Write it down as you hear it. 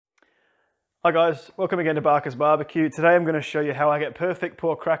Hi guys, welcome again to Barker's Barbecue. Today I'm going to show you how I get perfect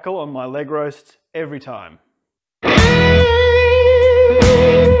pork crackle on my leg roast every time.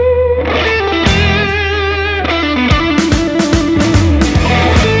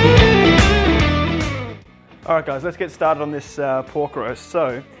 Alright guys, let's get started on this pork roast.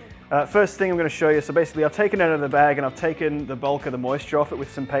 So, first thing I'm going to show you, so basically I've taken it out of the bag and I've taken the bulk of the moisture off it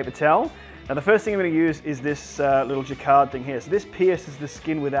with some paper towel. Now the first thing I'm going to use is this little jacquard thing here. So this pierces the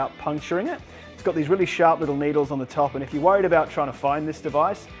skin without puncturing it. It's got these really sharp little needles on the top, and if you're worried about trying to find this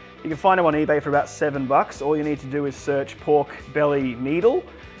device, you can find them on eBay for about $7. All you need to do is search pork belly needle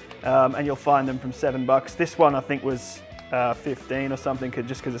and you'll find them from $7. This one I think was 15 or something,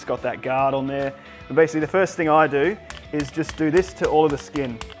 just because it's got that guard on there. And basically the first thing I do is just do this to all of the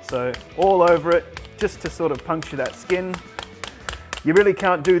skin. So all over it, just to sort of puncture that skin. You really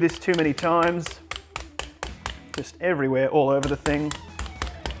can't do this too many times. Just everywhere, all over the thing.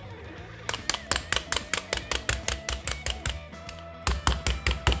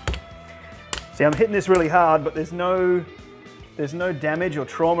 See, I'm hitting this really hard, but there's no damage or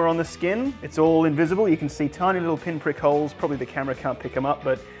trauma on the skin. It's all invisible. You can see tiny little pinprick holes. Probably the camera can't pick them up,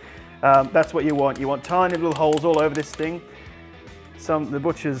 but that's what you want. You want tiny little holes all over this thing. The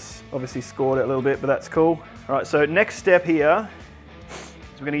butcher's obviously scored it a little bit, but that's cool. All right, so next step here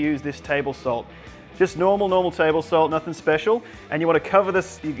is we're going to use this table salt. Just normal table salt, nothing special. And you want to cover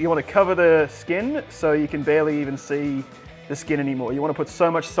this. You want to cover the skin so you can barely even see the skin anymore. You want to put so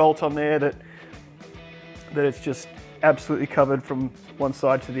much salt on there that it's just absolutely covered from one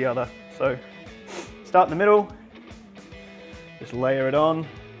side to the other. So start in the middle, just layer it on.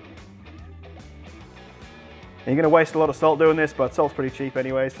 And you're going to waste a lot of salt doing this, but salt's pretty cheap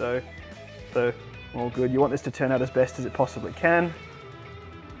anyway, so all good. You want this to turn out as best as it possibly can.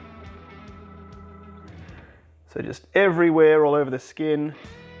 So just everywhere, all over the skin.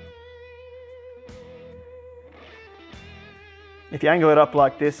 If you angle it up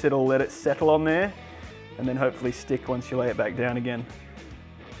like this, it'll let it settle on there and then hopefully stick once you lay it back down again.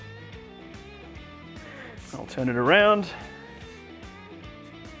 I'll turn it around.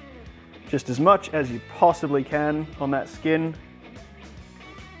 Just as much as you possibly can on that skin.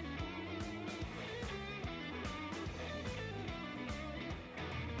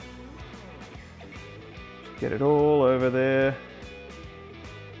 Just get it all over there.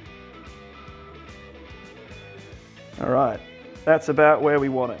 All right. That's about where we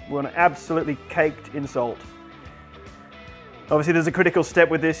want it. We want it absolutely caked in salt. Obviously there's a critical step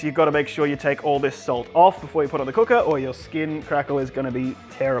with this. You've got to make sure you take all this salt off before you put it on the cooker, or your skin crackle is going to be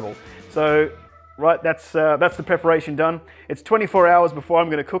terrible. So, right, that's the preparation done. It's 24 hours before I'm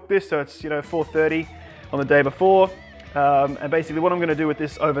going to cook this, so it's 4:30 on the day before. And basically what I'm going to do with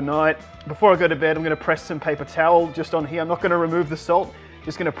this overnight, before I go to bed, I'm going to press some paper towel just on here. I'm not going to remove the salt,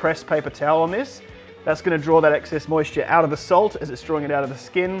 just going to press paper towel on this. That's going to draw that excess moisture out of the salt as it's drawing it out of the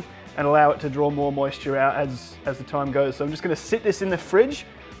skin, and allow it to draw more moisture out as the time goes. So I'm just going to sit this in the fridge,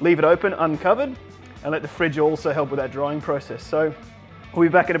 leave it open, uncovered, and let the fridge also help with that drying process. So we'll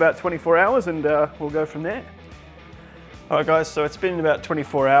be back in about 24 hours and we'll go from there. All right guys, so it's been about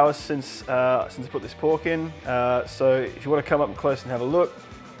 24 hours since I put this pork in. So if you want to come up close and have a look,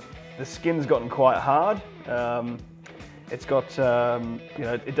 the skin's gotten quite hard. It's got,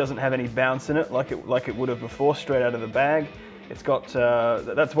 it doesn't have any bounce in it like it would have before, straight out of the bag. It's got,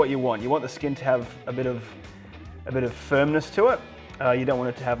 that's what you want. You want the skin to have a bit of firmness to it. You don't want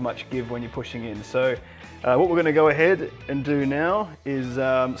it to have much give when you're pushing in. So what we're going to go ahead and do now is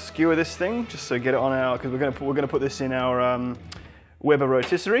skewer this thing, just so get it on our, because we're going to put this in our Weber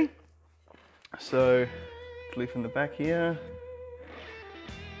rotisserie. So leaf from the back here,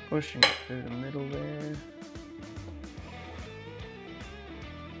 pushing it through the middle there.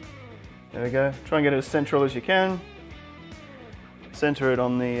 There we go. Try and get it as central as you can. Center it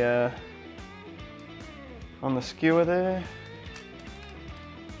on the skewer there.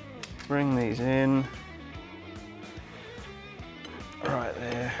 Bring these in. Right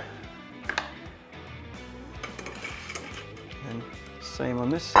there. And same on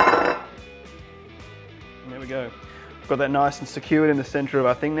this side. And there we go. Got that nice and secured in the center of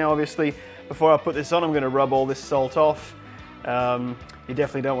our thing now. Obviously, before I put this on, I'm going to rub all this salt off. You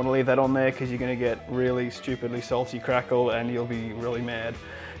definitely don't want to leave that on there because you're going to get really stupidly salty crackle and you'll be really mad.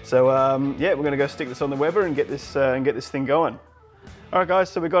 So yeah, we're going to go stick this on the Weber and get this thing going. All right, guys.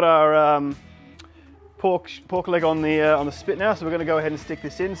 So we've got our pork leg on the spit now. So we're going to go ahead and stick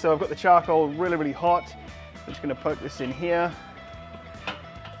this in. So I've got the charcoal really hot. I'm just going to poke this in here.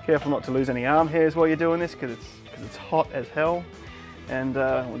 Careful not to lose any arm hairs while you're doing this because it's hot as hell. And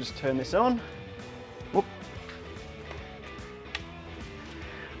we'll just turn this on. Whoop.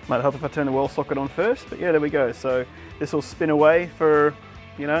 Might help if I turn the wall socket on first, but yeah, there we go. So this will spin away for,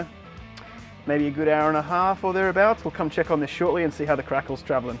 you know, maybe a good hour and a half or thereabouts. We'll come check on this shortly and see how the Crackle's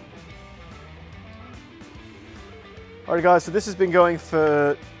traveling. Alright guys, so this has been going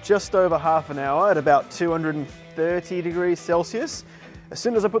for just over half an hour at about 230 degrees Celsius. As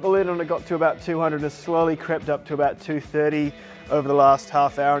soon as I put the lid on, it got to about 200 and has slowly crept up to about 230 over the last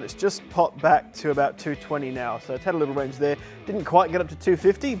half hour, and it's just popped back to about 220 now. So it's had a little range there. Didn't quite get up to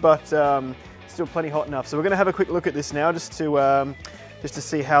 250, but still plenty hot enough. So we're going to have a quick look at this now just to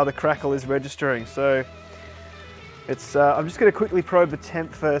see how the Crackle is registering. So it's I'm just going to quickly probe the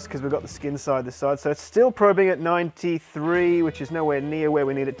temp first because we've got the skin side this side. So it's still probing at 93, which is nowhere near where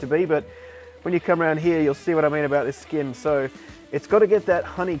we need it to be, but when you come around here, you'll see what I mean about this skin. So it's got to get that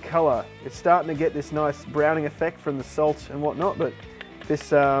honey color. It's starting to get this nice browning effect from the salt and whatnot, but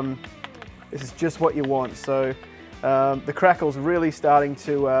this is just what you want. So the Crackle's really starting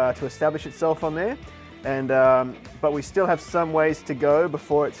to establish itself on there, and but we still have some ways to go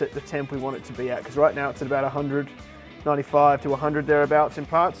before it's at the temp we want it to be at, because right now it's at about 95 to 100 thereabouts in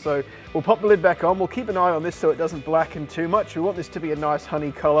parts. So we'll pop the lid back on. We'll keep an eye on this so it doesn't blacken too much. We want this to be a nice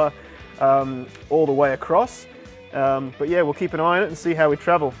honey color all the way across. But yeah, we'll keep an eye on it and see how we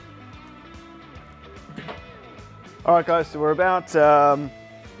travel. Alright guys, so we're about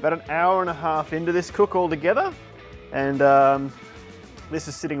an hour and a half into this cook altogether, and this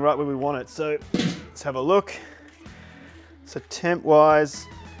is sitting right where we want it. So let's have a look. So temp wise,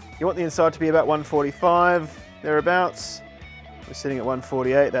 you want the inside to be about 145 thereabouts. We're sitting at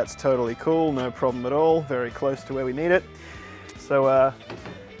 148, that's totally cool, no problem at all, very close to where we need it. So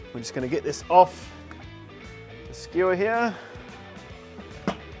we're just going to get this off the skewer here,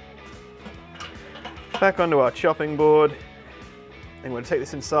 back onto our chopping board, and we're going to take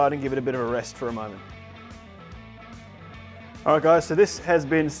this inside and give it a bit of a rest for a moment. Alright guys, so this has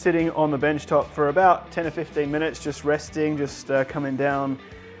been sitting on the bench top for about 10 or 15 minutes, just resting, just coming down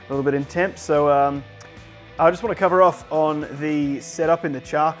a little bit in temp. So I just want to cover off on the setup in the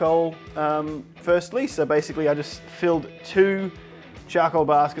charcoal firstly. So basically I just filled 2 charcoal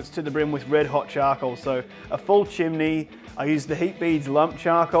baskets to the brim with red hot charcoal. So a full chimney. I used the Heat Beads lump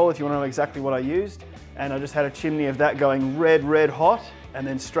charcoal if you want to know exactly what I used, and I just had a chimney of that going red hot and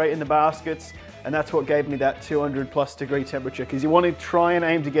then straight in the baskets, and that's what gave me that 200+ degree temperature, because you want to try and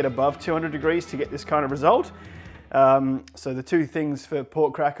aim to get above 200 degrees to get this kind of result. So the 2 things for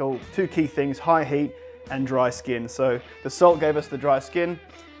pork Crackle, 2 key things: high heat and dry skin. So the salt gave us the dry skin,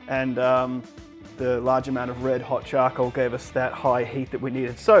 and the large amount of red hot charcoal gave us that high heat that we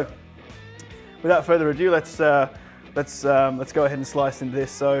needed. So without further ado, let's go ahead and slice into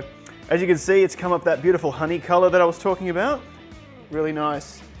this. So as you can see, it's come up that beautiful honey color that I was talking about. Really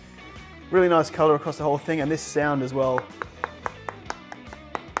nice color across the whole thing, and this sound as well.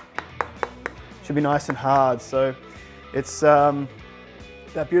 Should be nice and hard. So it's that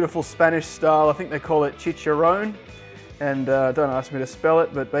beautiful Spanish style. I think they call it chicharron, and don't ask me to spell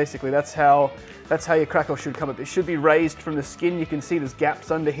it, but basically that's how your Crackle should come up. It should be raised from the skin. You can see there's gaps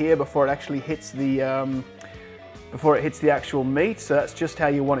under here before it actually hits the actual meat. So that's just how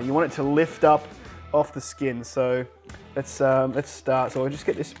you want it. You want it to lift up off the skin. So let's start. So I'll just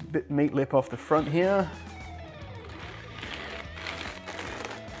get this meat lip off the front here.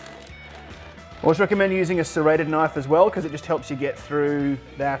 I always recommend using a serrated knife as well, because it just helps you get through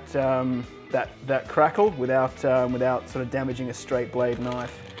that that Crackle without sort of damaging a straight blade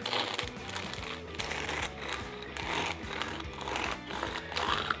knife.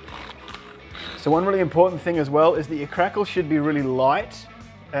 So one really important thing as well is that your Crackle should be really light,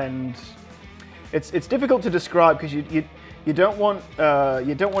 and it's difficult to describe because you don't want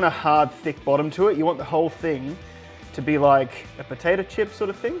a hard thick bottom to it. You want the whole thing to be like a potato chip sort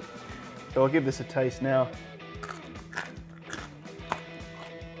of thing. So I'll give this a taste now.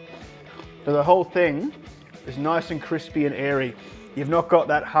 So the whole thing is nice and crispy and airy. You've not got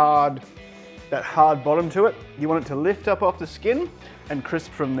that hard bottom to it. You want it to lift up off the skin and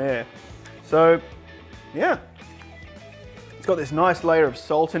crisp from there. So yeah, it's got this nice layer of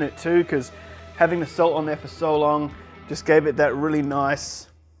salt in it too, because having the salt on there for so long just gave it that really nice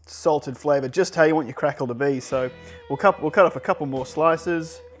salted flavor, just how you want your Crackle to be. So we'll cut off a couple more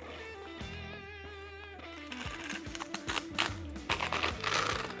slices.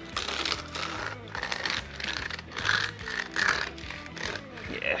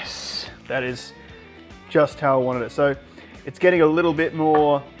 Yes, that is just how I wanted it. So it's getting a little bit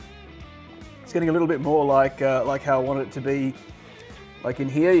more. It's getting a little bit more like how I wanted it to be. Like in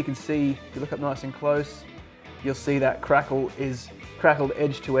here, you can see, if you look up nice and close, you'll see that Crackle is crackled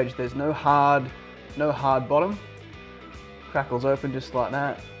edge to edge. There's no hard bottom. Crackles open just like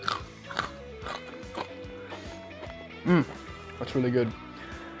that. That's really good.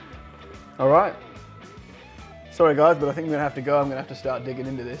 All right. Sorry guys, but I think I'm gonna have to go. I'm gonna have to start digging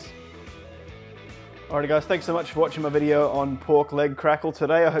into this. Alrighty guys, thanks so much for watching my video on pork leg crackle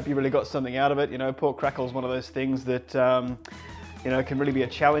today. I hope you really got something out of it. You know, pork crackle is one of those things that you know, can really be a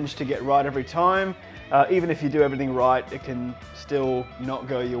challenge to get right every time. Even if you do everything right, it can still not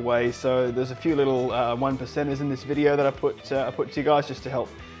go your way. So there's a few little 1%ers in this video that I put to you guys just to help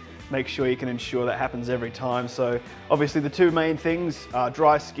make sure you can ensure that happens every time. So obviously the two main things are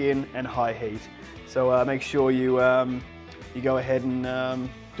dry skin and high heat. So make sure you go ahead and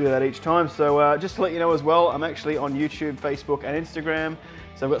do that each time. So just to let you know as well, I'm actually on YouTube, Facebook and Instagram.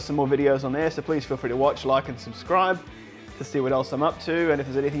 So I've got some more videos on there, so please feel free to watch, like and subscribe to see what else I'm up to. And if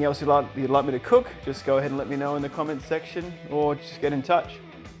there's anything else you'd like me to cook, just go ahead and let me know in the comments section or just get in touch.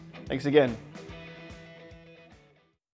 Thanks again.